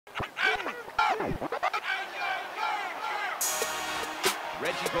Reggie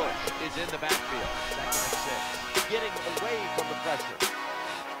Bush is in the backfield. 2nd and 6. Getting away from the pressure.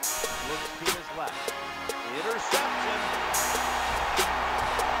 Looks to his left. Interception.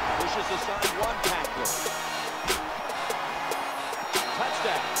 Pushes aside one tackler.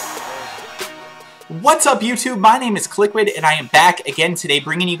 Touchdown. What's up, YouTube? My name is Kliquid, and I am back again today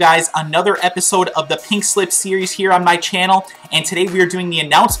bringing you guys another episode of the Pink Slip series here on my channel. And today we are doing the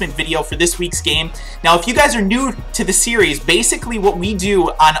announcement video for this week's game. Now, if you guys are new to the series, basically what we do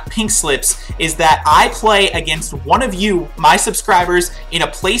on Pink Slips is that I play against one of you, my subscribers, in a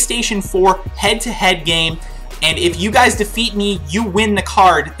PlayStation 4 head-to-head game. And if you guys defeat me, you win the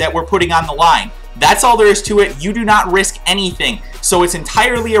card that we're putting on the line. That's all there is to it. You do not risk anything. So it's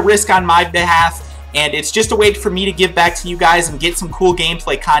entirely a risk on my behalf. And it's just a way for me to give back to you guys and get some cool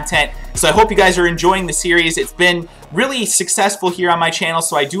gameplay content. So I hope you guys are enjoying the series. It's been really successful here on my channel,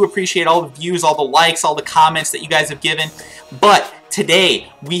 so I do appreciate all the views, all the likes, all the comments that you guys have given. But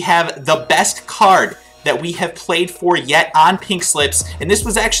today, we have the best card that we have played for yet on Pink Slips, and this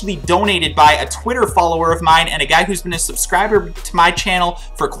was actually donated by a Twitter follower of mine and a guy who's been a subscriber to my channel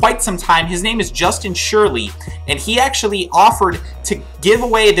for quite some time. His name is Justin Shirley, and he actually offered to give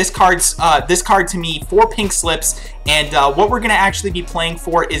away this card to me for Pink Slips. And what we're going to actually be playing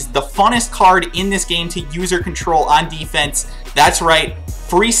for is the funnest card in this game to user control on defense. That's right,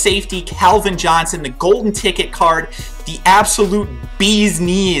 free safety Calvin Johnson, the golden ticket card, the absolute bee's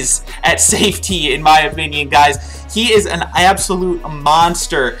knees at safety, in my opinion, guys. He is an absolute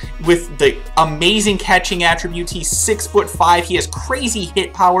monster with the amazing catching attributes. He's 6'5". He has crazy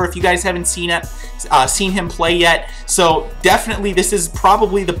hit power if you guys haven't seen him play yet. So definitely this is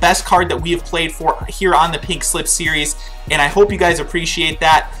probably the best card that we have played for here on the Pink Slip series, and I hope you guys appreciate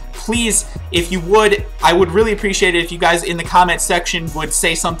that. Please, if you would, I would really appreciate it if you guys in the comment section would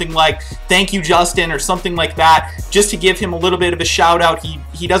say something like, "Thank you, Justin," or something like that, just to give him a little bit of a shout out.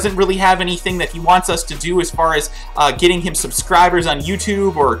 He doesn't really have anything that he wants us to do as far as getting him subscribers on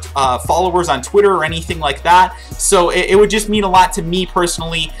YouTube or followers on Twitter or anything like that. So it would just mean a lot to me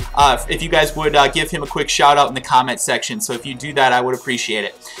personally if you guys would give him a quick shout out in the comment section. So if you do that, I would appreciate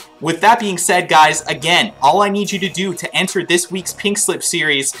it. With that being said, guys, again, all I need you to do to enter this week's Pink Slip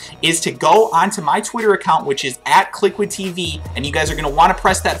series is to go onto my Twitter account, which is @KliquidTV, and you guys are going to want to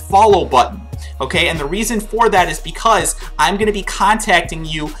press that follow button. Okay, and the reason for that is because I'm going to be contacting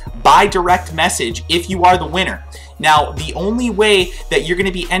you by direct message if you are the winner. Now, the only way that you're going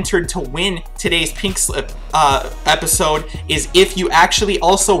to be entered to win today's Pink Slip episode is if you actually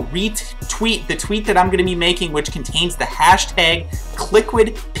also retweet the tweet that I'm going to be making, which contains the hashtag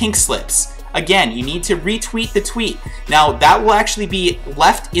KliquidPinkSlips. Again, you need to retweet the tweet. Now, that will actually be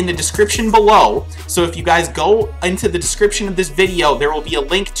left in the description below. So if you guys go into the description of this video, there will be a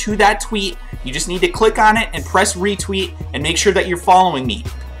link to that tweet. You just need to click on it and press retweet and make sure that you're following me.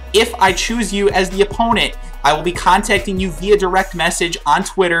 If I choose you as the opponent, I will be contacting you via direct message on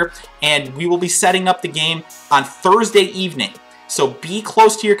Twitter, and we will be setting up the game on Thursday evening. So be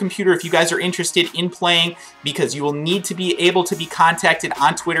close to your computer if you guys are interested in playing, because you will need to be able to be contacted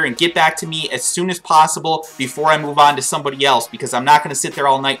on Twitter and get back to me as soon as possible before I move on to somebody else, because I'm not going to sit there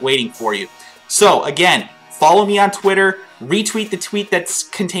all night waiting for you. So again, follow me on Twitter, retweet the tweet that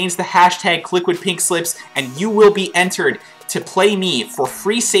contains the hashtag KliquidPinkSlips, and you will be entered to play me for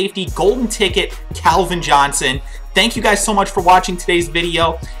free safety golden ticket Calvin Johnson. Thank you guys so much for watching today's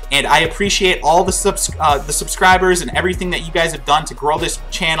video, and I appreciate all the subscribers and everything that you guys have done to grow this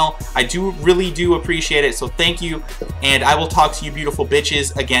channel. I really do appreciate it, so thank you, and I will talk to you beautiful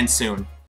bitches again soon.